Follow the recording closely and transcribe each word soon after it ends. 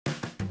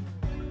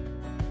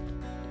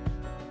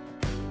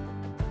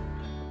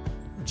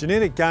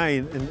Genetic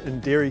gain in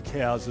dairy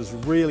cows is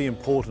really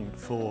important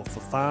for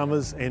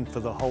farmers and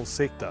for the whole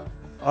sector.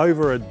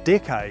 Over a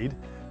decade,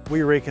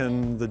 we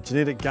reckon the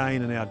genetic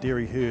gain in our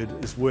dairy herd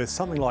is worth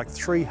something like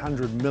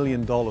 $300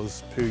 million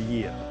per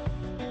year.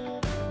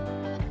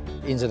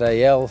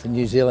 NZAEL,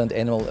 New Zealand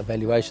Animal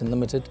Evaluation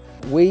Limited,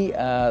 we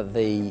are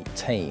the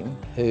team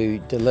who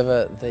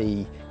deliver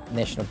the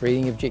national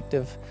breeding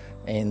objective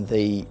and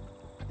the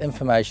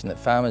information that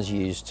farmers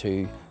use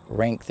to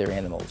rank their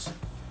animals,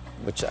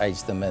 which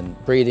aids them in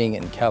breeding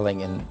and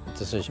culling and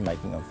decision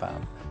making on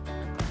farm.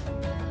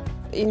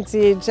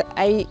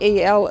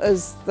 NZAEL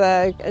is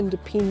the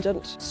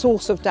independent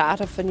source of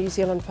data for New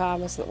Zealand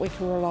farmers that we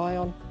can rely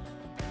on.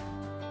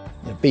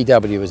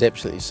 BW is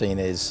absolutely seen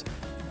as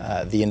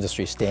the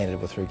industry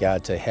standard with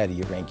regard to how do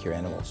you rank your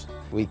animals.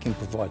 We can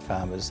provide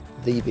farmers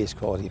the best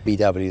quality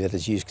BW that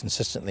is used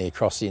consistently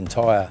across the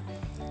entire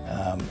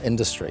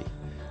industry.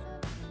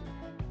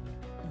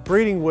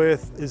 Breeding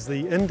worth is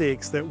the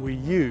index that we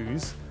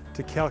use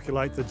to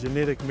calculate the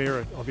genetic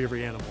merit of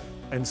every animal.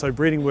 And so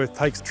breeding worth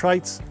takes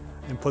traits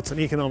and puts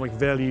an economic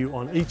value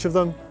on each of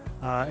them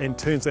and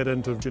turns that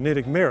into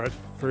genetic merit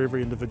for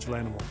every individual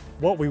animal.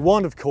 What we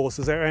want, of course,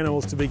 is our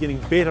animals to be getting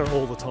better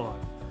all the time.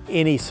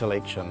 Any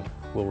selection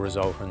will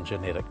result in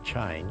genetic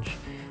change,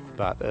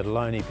 but it'll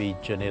only be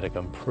genetic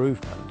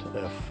improvement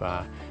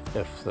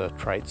if the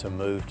traits are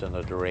moved in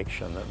a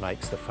direction that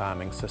makes the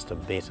farming system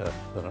better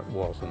than it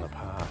was in the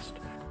past.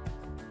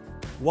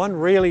 One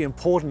really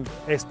important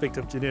aspect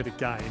of genetic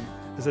gain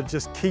is it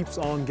just keeps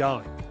on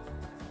going.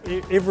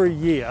 Every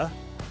year,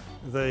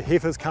 the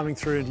heifers coming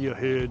through into your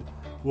herd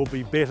will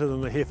be better than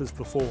the heifers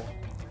before.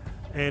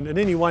 And in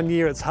any one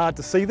year, it's hard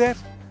to see that,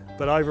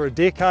 but over a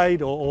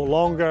decade or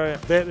longer,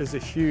 that is a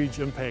huge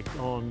impact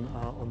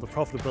on the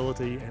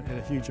profitability and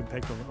a huge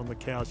impact on the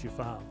cows you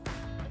farm.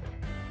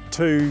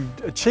 To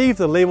achieve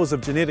the levels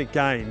of genetic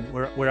gain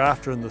we're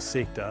after in this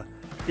sector,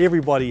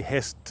 everybody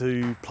has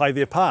to play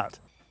their part.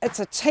 It's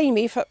a team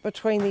effort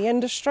between the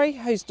industry,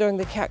 who's doing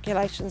the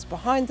calculations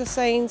behind the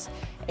scenes,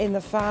 and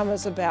the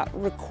farmers about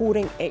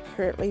recording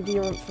accurately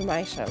their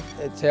information.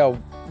 It's our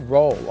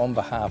role on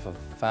behalf of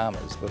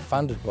farmers, we're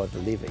funded by the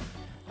levy,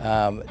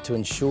 to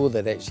ensure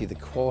that actually the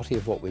quality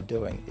of what we're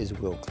doing is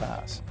world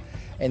class.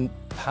 And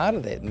part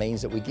of that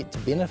means that we get to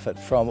benefit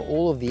from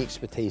all of the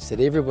expertise that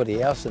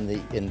everybody else in the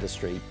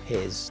industry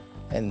has.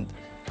 And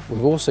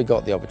we've also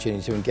got the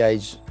opportunity to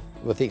engage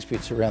with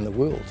experts around the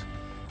world.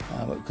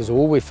 Because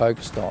all we're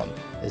focused on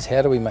is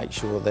how do we make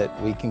sure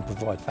that we can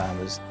provide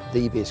farmers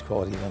the best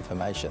quality of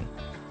information